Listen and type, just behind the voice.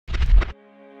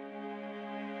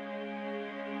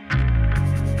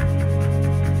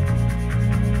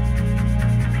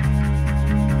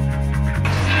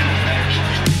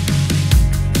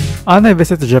On my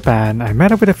visit to Japan, I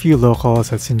met up with a few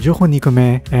locals at Shinjuku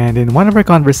Nikome, and in one of our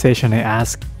conversations I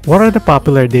asked, what are the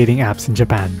popular dating apps in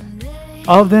Japan?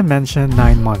 All of them mentioned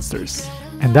 9 monsters,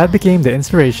 and that became the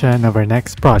inspiration of our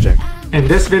next project. In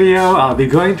this video, I'll be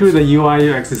going through the UI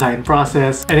UX design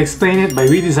process and explain it by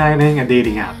redesigning a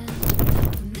dating app.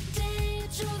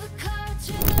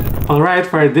 Alright,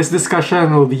 for this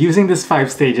discussion, we'll be using these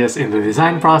 5 stages in the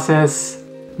design process.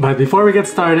 But before we get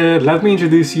started, let me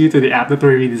introduce you to the app that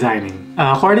we're redesigning.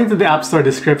 According to the App Store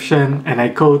description, and I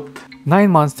quote,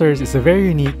 9 Monsters is a very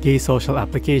unique gay social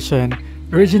application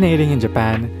originating in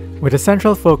Japan with a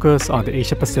central focus on the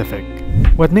Asia Pacific.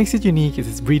 What makes it unique is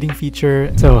its breeding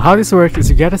feature. So how this works is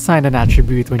you get assigned an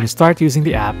attribute when you start using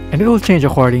the app, and it will change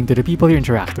according to the people you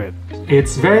interact with.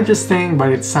 It's very interesting,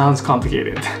 but it sounds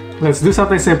complicated. Let's do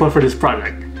something simple for this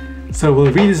project. So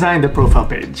we'll redesign the profile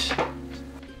page.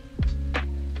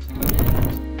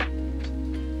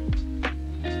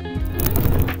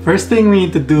 First thing we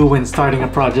need to do when starting a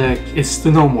project is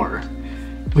to know more.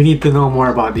 We need to know more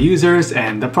about the users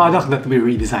and the product that we're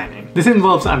redesigning. This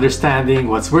involves understanding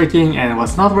what's working and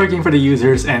what's not working for the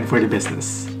users and for the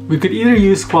business. We could either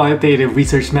use qualitative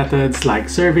research methods like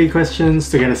survey questions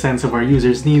to get a sense of our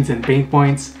users' needs and pain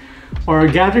points, or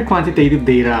gather quantitative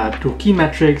data through key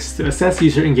metrics to assess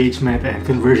user engagement and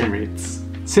conversion rates.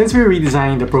 Since we're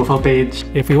redesigning the profile page,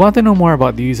 if we want to know more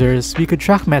about the users, we could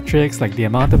track metrics like the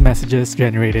amount of messages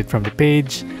generated from the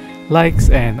page, likes,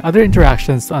 and other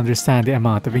interactions to understand the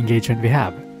amount of engagement we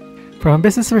have. From a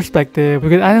business perspective, we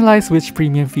could analyze which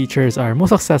premium features are most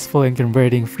successful in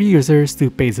converting free users to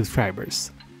paid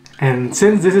subscribers. And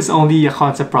since this is only a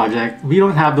concept project, we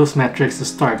don't have those metrics to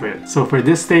start with. So for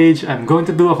this stage, I'm going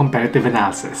to do a competitive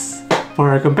analysis. For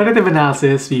our competitive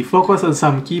analysis, we focus on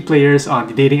some key players on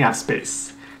the dating app space.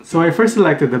 So I first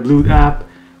selected the Blue app,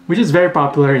 which is very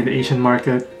popular in the Asian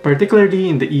market, particularly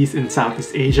in the East and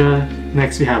Southeast Asia.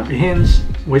 Next we have Hinge,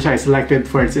 which I selected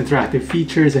for its interactive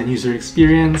features and user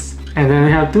experience. And then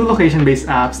we have 2 location-based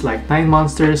apps like 9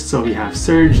 Monsters, so we have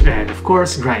Surge and of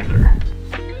course Grindr.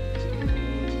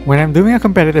 When I'm doing a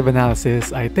competitive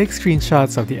analysis, I take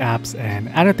screenshots of the apps and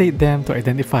annotate them to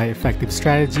identify effective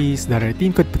strategies that our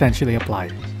team could potentially apply.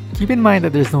 Keep in mind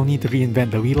that there's no need to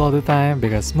reinvent the wheel all the time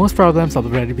because most problems have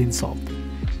already been solved.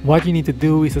 What you need to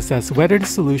do is assess whether the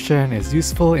solution is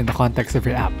useful in the context of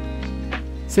your app.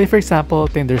 Say for example,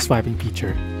 Tinder's swiping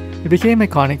feature. It became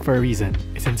iconic for a reason.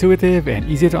 It's intuitive and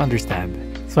easy to understand.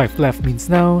 Swipe left means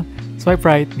no, swipe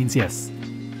right means yes.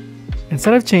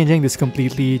 Instead of changing this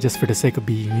completely just for the sake of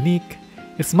being unique,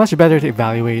 it's much better to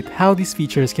evaluate how these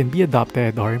features can be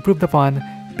adopted or improved upon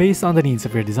based on the needs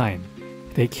of your design.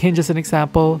 Take Hinge as an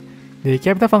example. They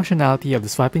kept the functionality of the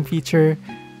swiping feature,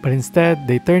 but instead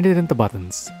they turned it into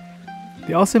buttons.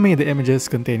 They also made the images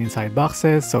contain inside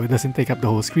boxes so it doesn't take up the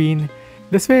whole screen.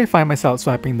 This way I find myself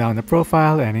swiping down the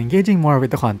profile and engaging more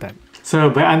with the content. So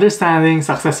by understanding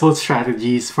successful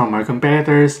strategies from our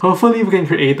competitors, hopefully we can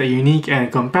create a unique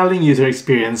and compelling user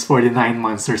experience for the 9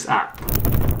 Monsters app.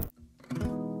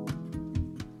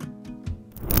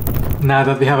 Now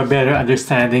that we have a better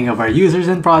understanding of our users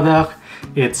and product,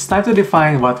 it's time to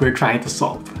define what we're trying to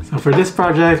solve. So for this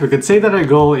project, we could say that our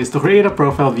goal is to create a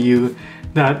profile view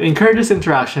that encourages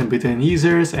interaction between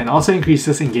users and also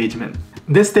increases engagement.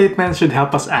 This statement should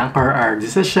help us anchor our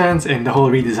decisions in the whole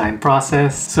redesign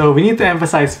process, so we need to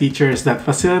emphasize features that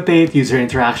facilitate user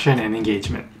interaction and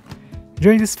engagement.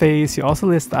 During this phase, you also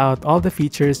list out all the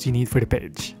features you need for the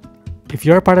page. If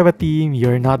you're part of a team,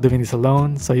 you're not doing this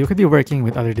alone, so you could be working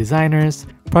with other designers,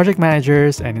 project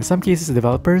managers, and in some cases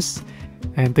developers.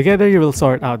 And together you will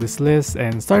sort out this list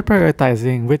and start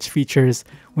prioritizing which features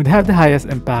would have the highest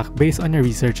impact based on your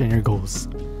research and your goals.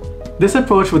 This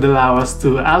approach would allow us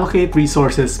to allocate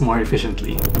resources more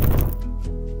efficiently.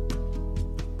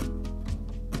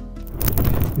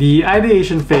 The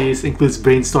ideation phase includes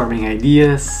brainstorming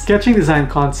ideas, sketching design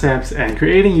concepts, and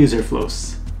creating user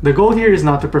flows. The goal here is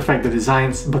not to perfect the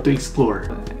designs, but to explore.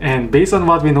 And based on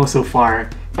what we know so far,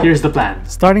 here's the plan.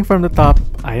 Starting from the top,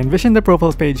 I envision the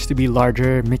profile page to be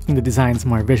larger, making the designs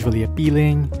more visually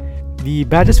appealing. The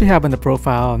badges we have on the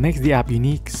profile makes the app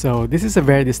unique, so this is a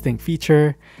very distinct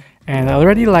feature. And I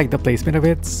already like the placement of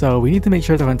it, so we need to make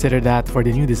sure to consider that for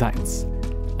the new designs.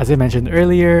 As I mentioned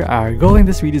earlier, our goal in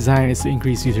this redesign is to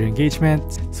increase user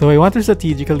engagement, so I want to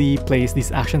strategically place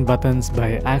these action buttons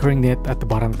by anchoring it at the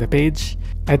bottom of the page.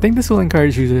 I think this will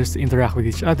encourage users to interact with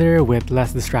each other with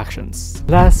less distractions.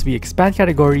 Last, we expand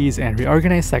categories and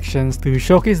reorganize sections to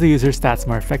showcase the user stats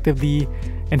more effectively,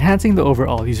 enhancing the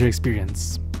overall user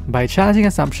experience. by challenging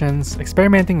assumptions,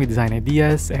 experimenting with design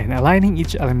ideas, and aligning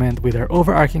each element with our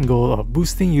overarching goal of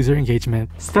boosting user engagement.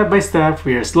 Step by step,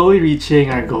 we are slowly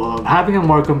reaching our goal of having a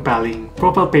more compelling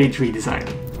profile page redesign.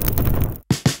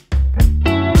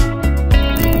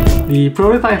 The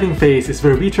prototyping phase is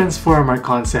where we transform our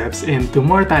concepts into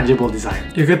more tangible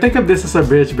design. You can think of this as a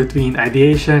bridge between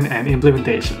ideation and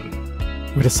implementation.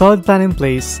 With a solid plan in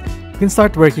place, we can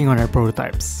start working on our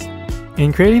prototypes.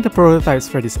 In creating the prototypes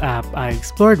for this app, I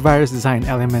explored various design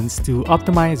elements to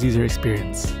optimize user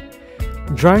experience.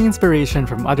 Drawing inspiration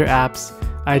from other apps,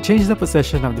 I changed the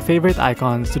position of the favorite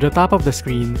icons to the top of the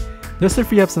screen just to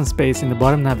free up some space in the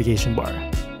bottom navigation bar.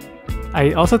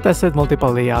 I also tested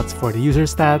multiple layouts for the user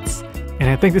stats, and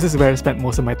I think this is where I spent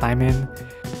most of my time in,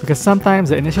 because sometimes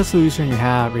the initial solution you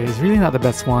have is really not the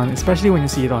best one, especially when you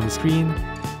see it on the screen,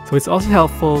 so it's also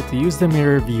helpful to use the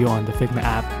mirror view on the Figma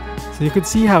app so you could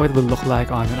see how it would look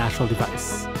like on an actual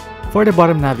device. For the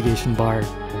bottom navigation bar,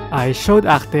 I showed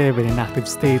active and inactive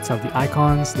states of the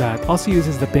icons that also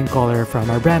uses the pink color from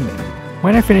our branding.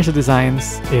 When I finished the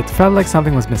designs, it felt like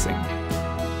something was missing.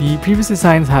 The previous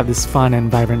designs have this fun and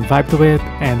vibrant vibe to it,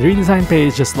 and the redesign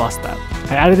page just lost that.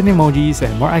 I added in emojis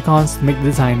and more icons to make the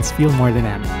designs feel more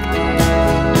dynamic.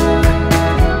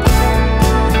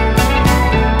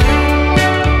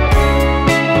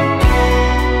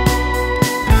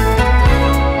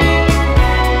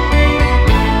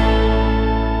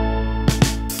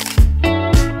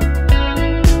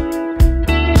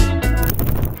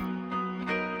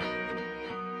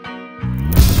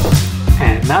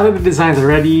 Now that the designs are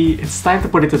ready, it's time to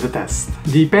put it to the test.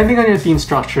 Depending on your team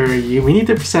structure, we need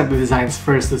to present the designs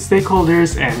first to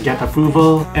stakeholders and get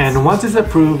approval. And once it's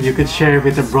approved, you could share it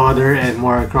with a broader and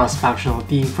more cross-functional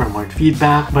team for more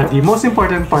feedback. But the most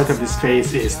important part of this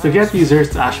phase is to get users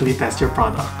to actually test your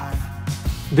product.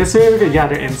 This way we could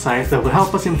gather insights that will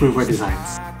help us improve our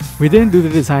designs. We didn't do the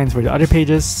designs for the other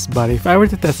pages, but if I were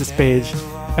to test this page,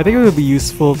 I think it would be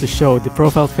useful to show the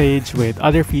profile page with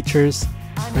other features.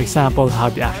 For example, how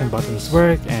the action buttons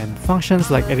work and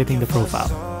functions like editing the profile.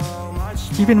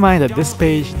 Keep in mind that this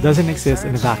page doesn't exist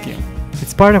in a vacuum.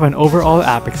 It's part of an overall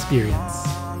app experience.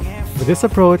 With this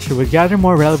approach, we will gather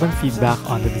more relevant feedback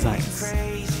on the designs.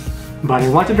 But I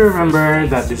want you to remember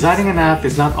that designing an app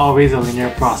is not always a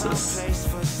linear process.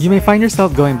 You may find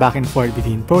yourself going back and forth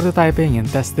between prototyping and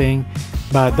testing,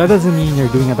 but that doesn't mean you're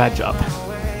doing a bad job.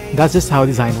 That's just how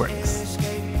design works.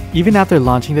 Even after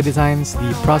launching the designs,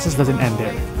 the process doesn't end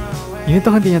there. You need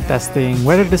to continue testing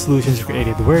whether the solutions you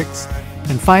created works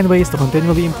and find ways to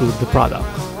continually improve the product.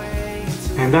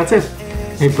 And that's it.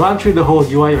 We've gone through the whole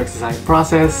UI UX design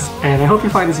process, and I hope you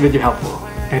find this video helpful.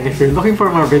 And if you're looking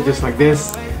for more videos like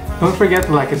this, don't forget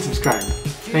to like and subscribe.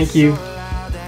 Thank you.